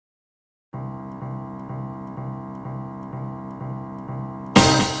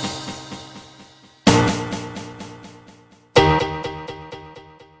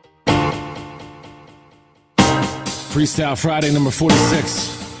Freestyle Friday number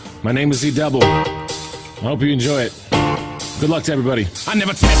 46. My name is E-Double. I hope you enjoy it. Good luck to everybody. I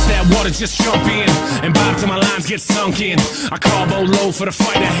never test that water, just jump in and bob till my lines get sunk in. I carbo low for the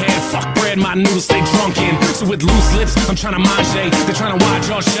fight ahead. Fuck bread, my noodles stay drunk in. So with loose lips, I'm trying to manje. They're trying to watch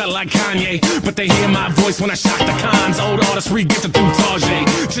all shut like Kanye, but they hear my voice when I shock the cons. Old artists re-gifted through Tarjay.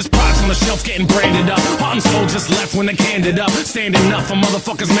 Just products on the shelf getting branded up. Heart and soul just left when they canned it up. Standing up for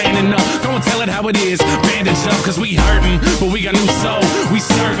motherfuckers manning up. Go and tell it how it is. Bandage up, cause we hurting, but we got new soul. We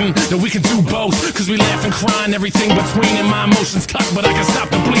certain that we can do both, cause we laugh and cry and everything between. And my emotions cut, but I can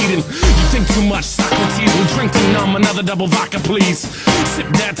stop the bleeding. You think too much, Socrates. We drink to numb. Another double vodka, please. Sip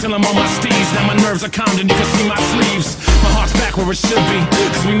that till I'm on my steez. Now my nerves are calmed and you can see my sleeves. My heart's back where it should be,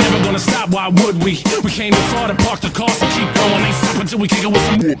 cause we never gonna stop, why would we? We came too far to park the car, so keep going. Ain't stop until we kick it with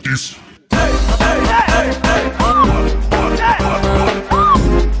some whoopties. Hey, hey, hey, hey,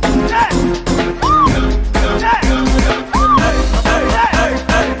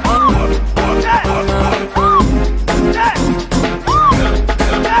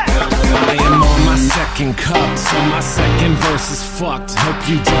 cup, so my second verse is fucked. Hope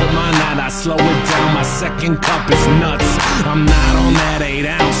you don't mind that I slow it down. My second cup is nuts. I'm not on that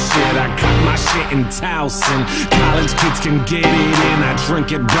 8-ounce shit. I cut my shit in Towson. College kids can get it in. I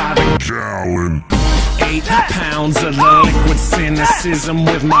drink it by the gallon. 8 pounds of the liquid cynicism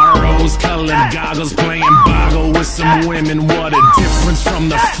with my rose-colored goggles, playing boggle with some women. What a difference from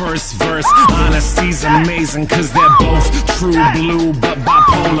the first verse. Honesty's amazing, cause they're both true blue, but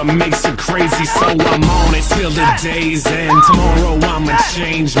bipolar makes it crazy, so I'm on it till the day's end. Tomorrow I'm a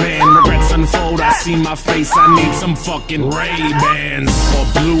changed man. Regrets unfold, I see my face. I need some fucking Ray-Bans or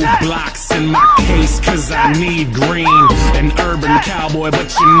blue blocks in my case, cause I need green. An urban cowboy,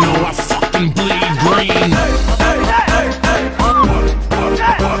 but you know I fucking bleed green. Hey, hey, hey.